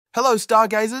Hello,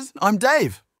 stargazers. I'm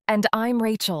Dave. And I'm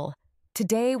Rachel.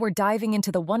 Today we're diving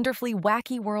into the wonderfully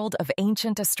wacky world of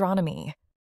ancient astronomy.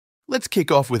 Let's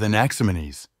kick off with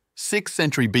Anaximenes, 6th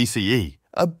century BCE,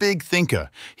 a big thinker.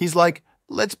 He's like,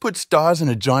 let's put stars in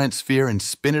a giant sphere and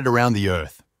spin it around the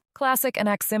Earth. Classic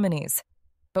Anaximenes.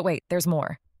 But wait, there's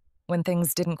more. When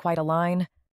things didn't quite align,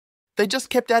 They just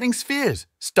kept adding spheres.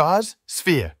 Stars,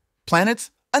 sphere.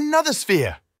 Planets, another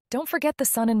sphere. don't forget the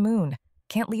sun and moon.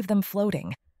 Can't leave them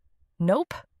floating.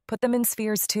 Nope, put them in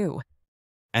spheres too.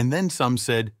 And then some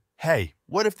said, hey,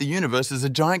 what if the universe is a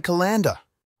giant colander?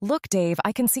 Look, Dave,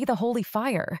 I can see the holy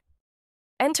fire.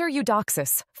 Enter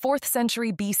Eudoxus, 4th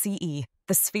century BCE,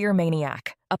 the sphere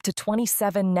maniac, up to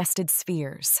 27 nested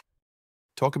spheres.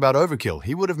 Talk about overkill.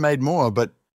 He would have made more,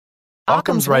 but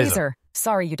Occam's razor.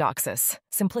 Sorry, Eudoxus.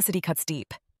 Simplicity cuts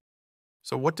deep.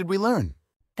 So what did we learn?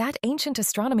 That ancient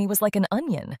astronomy was like an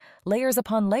onion, layers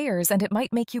upon layers, and it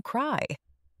might make you cry.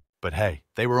 But hey,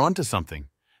 they were onto something.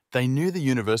 They knew the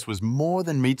universe was more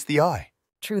than meets the eye.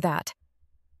 True that.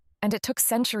 And it took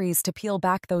centuries to peel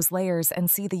back those layers and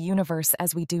see the universe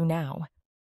as we do now.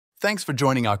 Thanks for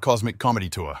joining our cosmic comedy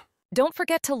tour. Don't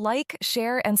forget to like,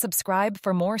 share, and subscribe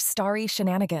for more starry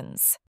shenanigans.